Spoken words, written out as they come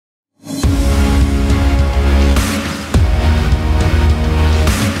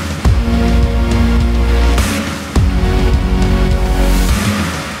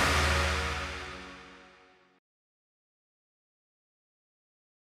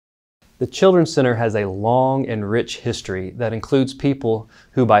The Children's Center has a long and rich history that includes people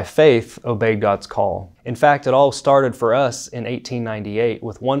who by faith obeyed God's call. In fact, it all started for us in 1898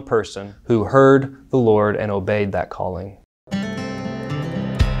 with one person who heard the Lord and obeyed that calling.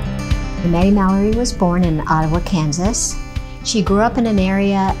 Mattie Mallory was born in Ottawa, Kansas. She grew up in an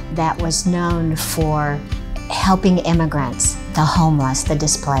area that was known for helping immigrants, the homeless, the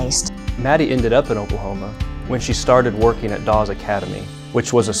displaced. Mattie ended up in Oklahoma when she started working at Dawes Academy,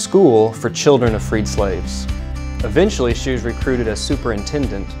 which was a school for children of freed slaves. Eventually, she was recruited as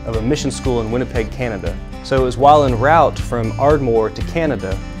superintendent of a mission school in Winnipeg, Canada. So it was while en route from Ardmore to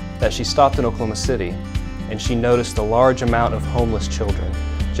Canada that she stopped in Oklahoma City, and she noticed a large amount of homeless children,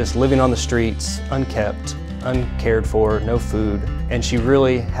 just living on the streets, unkept, uncared for, no food, and she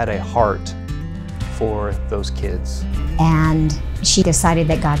really had a heart for those kids. And she decided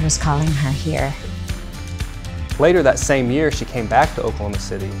that God was calling her here. Later that same year, she came back to Oklahoma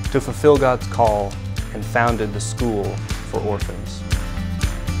City to fulfill God's call and founded the School for Orphans.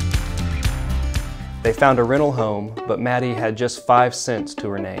 They found a rental home, but Mattie had just 5 cents to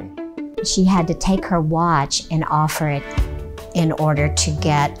her name. She had to take her watch and offer it in order to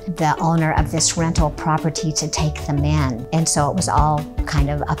get the owner of this rental property to take them in. And so it was all kind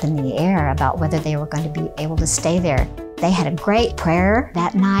of up in the air about whether they were going to be able to stay there. They had a great prayer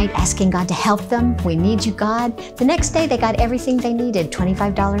that night, asking God to help them. We need you, God. The next day they got everything they needed,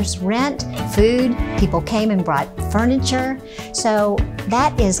 $25 rent, food. People came and brought furniture. So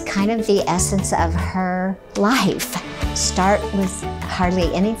that is kind of the essence of her life. Start with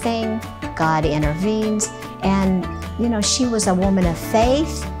hardly anything, God intervenes, and you know, she was a woman of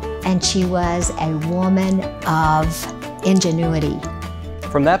faith, and she was a woman of ingenuity.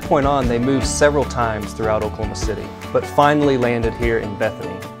 From that point on, they moved several times throughout Oklahoma City, but finally landed here in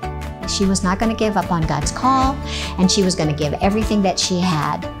Bethany. She was not going to give up on God's call, and she was going to give everything that she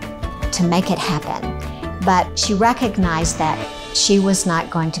had to make it happen. But she recognized that she was not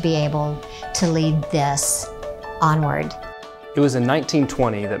going to be able to lead this onward. It was in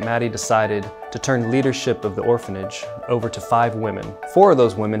 1920 that Mattie decided to turn leadership of the orphanage over to 5 women. 4 of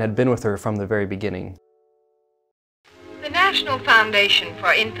those women had been with her from the very beginning. The National Foundation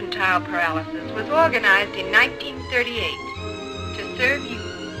for Infantile Paralysis was organized in 1938 to serve you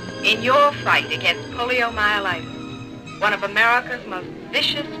in your fight against poliomyelitis, one of America's most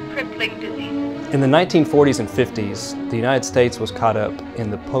vicious, crippling diseases. In the 1940s and 50s, the United States was caught up in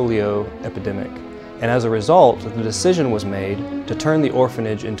the polio epidemic. And as a result, the decision was made to turn the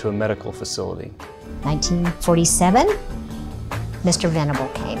orphanage into a medical facility. 1947, Mr. Venable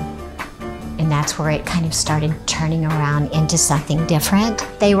came. And that's where it kind of started turning around into something different.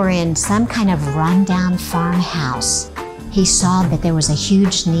 They were in some kind of rundown farmhouse. He saw that there was a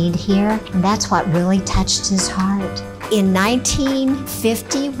huge need here, and that's what really touched his heart. In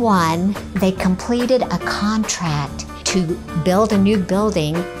 1951, they completed a contract to build a new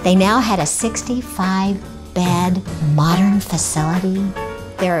building. They now had a 65-bed modern facility.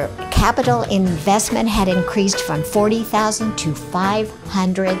 Their capital investment had increased from $40,000 to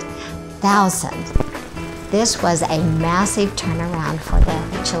 $500,000. This was a massive turnaround for the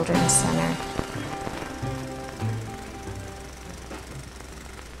Children's Center.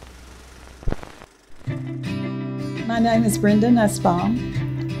 My name is Brenda Nusbaum,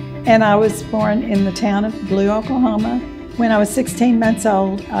 and I was born in the town of Blue, Oklahoma. When I was 16 months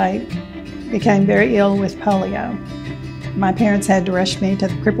old, I became very ill with polio. My parents had to rush me to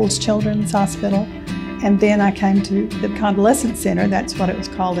the Crippled Children's Hospital, and then I came to the Convalescent Center, that's what it was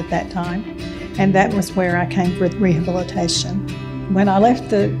called at that time, and that was where I came for rehabilitation. When I left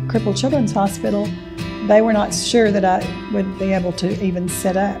the Crippled Children's Hospital, they were not sure that I would be able to even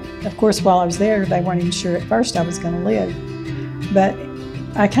sit up. Of course, while I was there, they weren't even sure at first I was going to live. But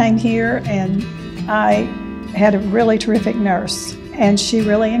I came here and I had a really terrific nurse, and she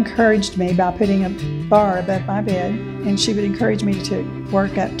really encouraged me by putting a bar above my bed, and she would encourage me to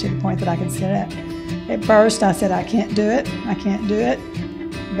work up to the point that I could sit up. At first I said, I can't do it, I can't do it.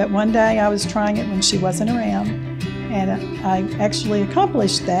 But one day I was trying it when she wasn't around, and I actually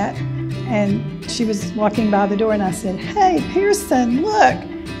accomplished that. And she was walking by the door and I said, "Hey, Pearson, look."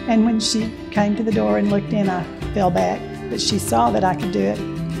 And when she came to the door and looked in, I fell back. But she saw that I could do it.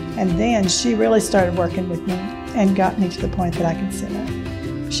 And then she really started working with me and got me to the point that I could sit up.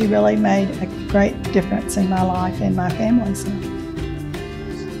 She really made a great difference in my life and my family's life.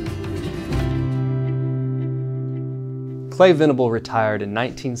 Clay Venable retired in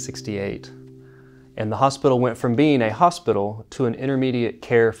 1968, and the hospital went from being a hospital to an intermediate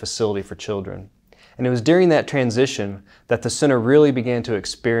care facility for children. And it was during that transition that the center really began to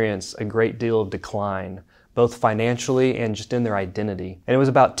experience a great deal of decline, both financially and just in their identity. And it was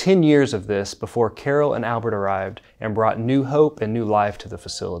about 10 years of this before Carol and Albert arrived and brought new hope and new life to the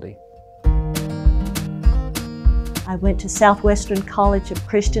facility. I went to Southwestern College of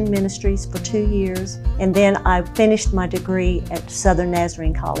Christian Ministries for 2 years, and then I finished my degree at Southern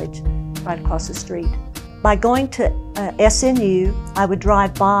Nazarene College, right across the street. By going to SNU, I would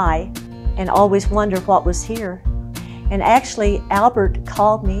drive by and always wonder what was here. And actually, Albert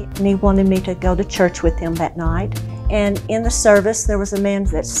called me and he wanted me to go to church with him that night. And in the service, there was a man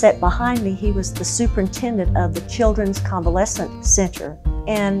that sat behind me. He was the superintendent of the Children's Convalescent Center.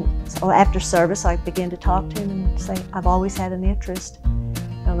 And so after service, I began to talk to him and say, I've always had an interest.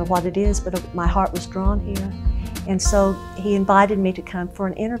 I don't know what it is, but my heart was drawn here. And so he invited me to come for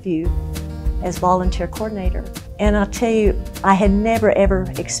an interview as volunteer coordinator. And I'll tell you, I had never ever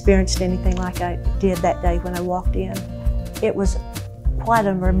experienced anything like I did that day when I walked in. It was quite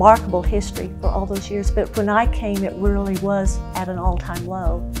a remarkable history for all those years, but when I came, it really was at an all-time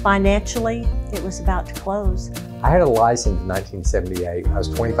low. Financially, it was about to close. I had a license in 1978. I was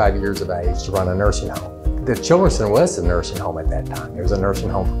 25 years of age to run a nursing home. The Children's Center was a nursing home at that time. It was a nursing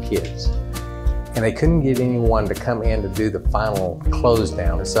home for kids. And they couldn't get anyone to come in to do the final close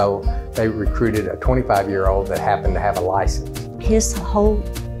down. So they recruited a 25-year-old that happened to have a license. His whole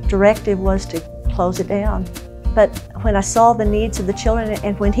directive was to close it down. But when I saw the needs of the children,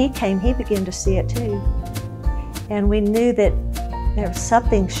 and when he came, he began to see it too. And we knew that there was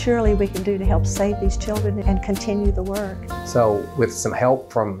something surely we can do to help save these children and continue the work. So with some help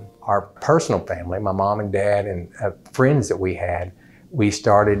from our personal family, my mom and dad and friends that we had, we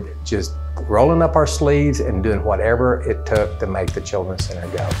started just rolling up our sleeves and doing whatever it took to make the Children's Center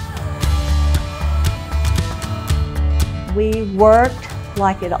go. We worked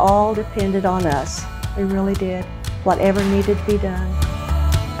like it all depended on us. We really did. Whatever needed to be done.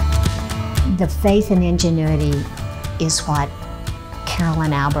 The faith and ingenuity is what Carol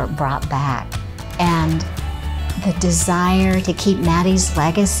and Albert brought back. And the desire to keep Mattie's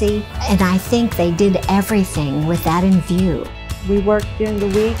legacy. And I think they did everything with that in view. We worked during the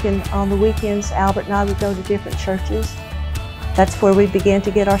week, and on the weekends, Albert and I would go to different churches. That's where we began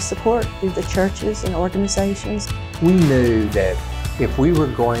to get our support, through the churches and organizations. We knew that if we were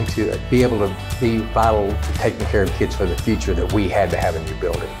going to be able to be vital to taking care of kids for the future, that we had to have a new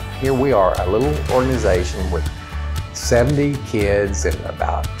building. Here we are, a little organization with 70 kids and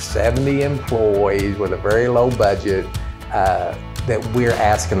about 70 employees with a very low budget that we're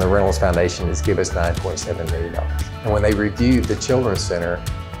asking the Reynolds Foundation to give us $9.7 million. And when they reviewed the Children's Center,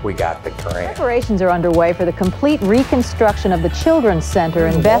 we got the grant. Preparations are underway for the complete reconstruction of the Children's Center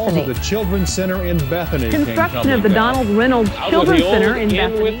in Bethany. The Children's Center in Bethany. Construction of the Donald Reynolds Children's Center in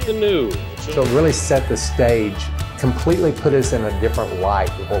Bethany. With the new. So it really set the stage, completely put us in a different light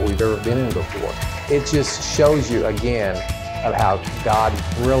than what we've ever been in before. It just shows you again of how God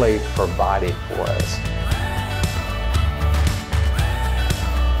really provided for us.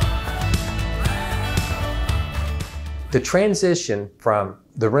 The transition from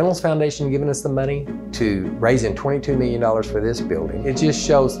the Reynolds Foundation giving us the money to raising $22 million for this building, it just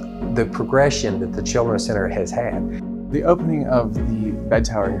shows the progression that the Children's Center has had. The opening of the bed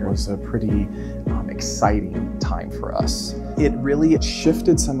tower here was a pretty exciting time for us. It really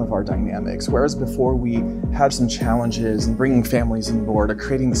shifted some of our dynamics, whereas before we had some challenges in bringing families on board, or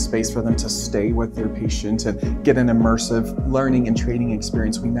creating the space for them to stay with their patient and get an immersive learning and training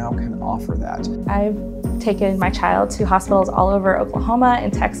experience, we now can offer that. I've taken my child to hospitals all over Oklahoma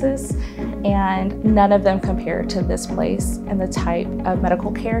and Texas, and none of them compare to this place and the type of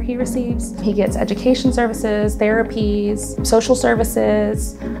medical care he receives. He gets education services, therapies, social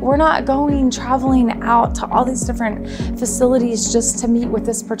services. We're not traveling out to all these different facilities just to meet with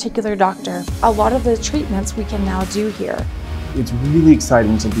this particular doctor. A lot of the treatments we can now do here. It's really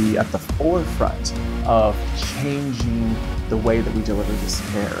exciting to be at the forefront of changing the way that we deliver this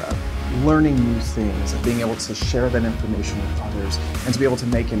care, of learning new things, of being able to share that information with others, and to be able to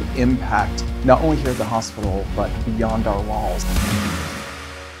make an impact, not only here at the hospital, but beyond our walls.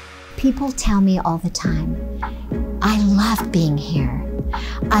 People tell me all the time, I love being here.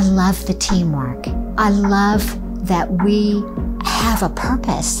 I love the teamwork. I love that we have a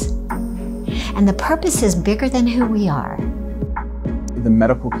purpose. And the purpose is bigger than who we are. The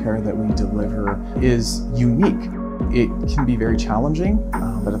medical care that we deliver is unique. It can be very challenging,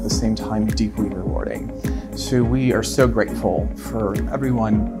 but at the same time, deeply rewarding. So we are so grateful for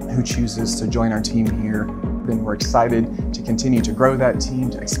everyone who chooses to join our team here. And we're excited to continue to grow that team,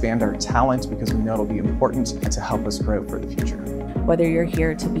 to expand our talent, because we know it'll be important to help us grow for the future. Whether you're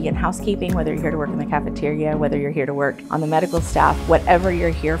here to be in housekeeping, whether you're here to work in the cafeteria, whether you're here to work on the medical staff, whatever you're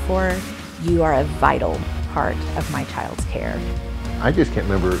here for, you are a vital part of my child's care. I just can't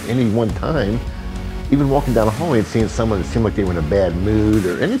remember any one time, even walking down the hallway and seeing someone that seemed like they were in a bad mood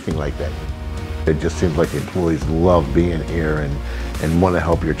or anything like that. It just seems like the employees love being here and want to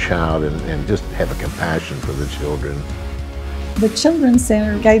help your child and just have a compassion for the children. The Children's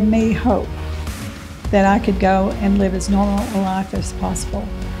Center gave me hope that I could go and live as normal a life as possible.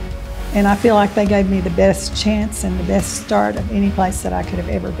 And I feel like they gave me the best chance and the best start of any place that I could have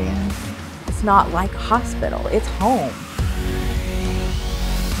ever been. It's not like a hospital, it's home.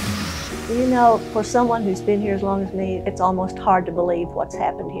 You know, for someone who's been here as long as me, it's almost hard to believe what's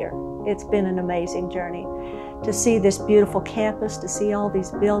happened here. It's been an amazing journey. To see this beautiful campus, to see all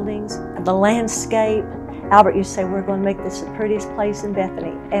these buildings, the landscape. Albert used to say, we're going to make this the prettiest place in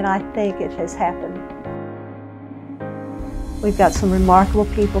Bethany, and I think it has happened. We've got some remarkable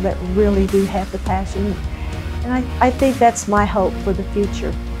people that really do have the passion, and I think that's my hope for the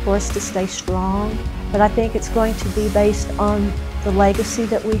future, for us to stay strong, but I think it's going to be based on the legacy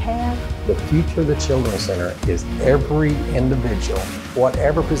that we have. The future of the Children's Center is every individual,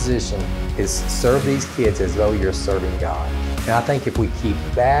 whatever position, is serve these kids as though you're serving God. And I think if we keep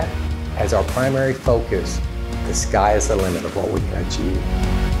that as our primary focus, the sky is the limit of what we can achieve.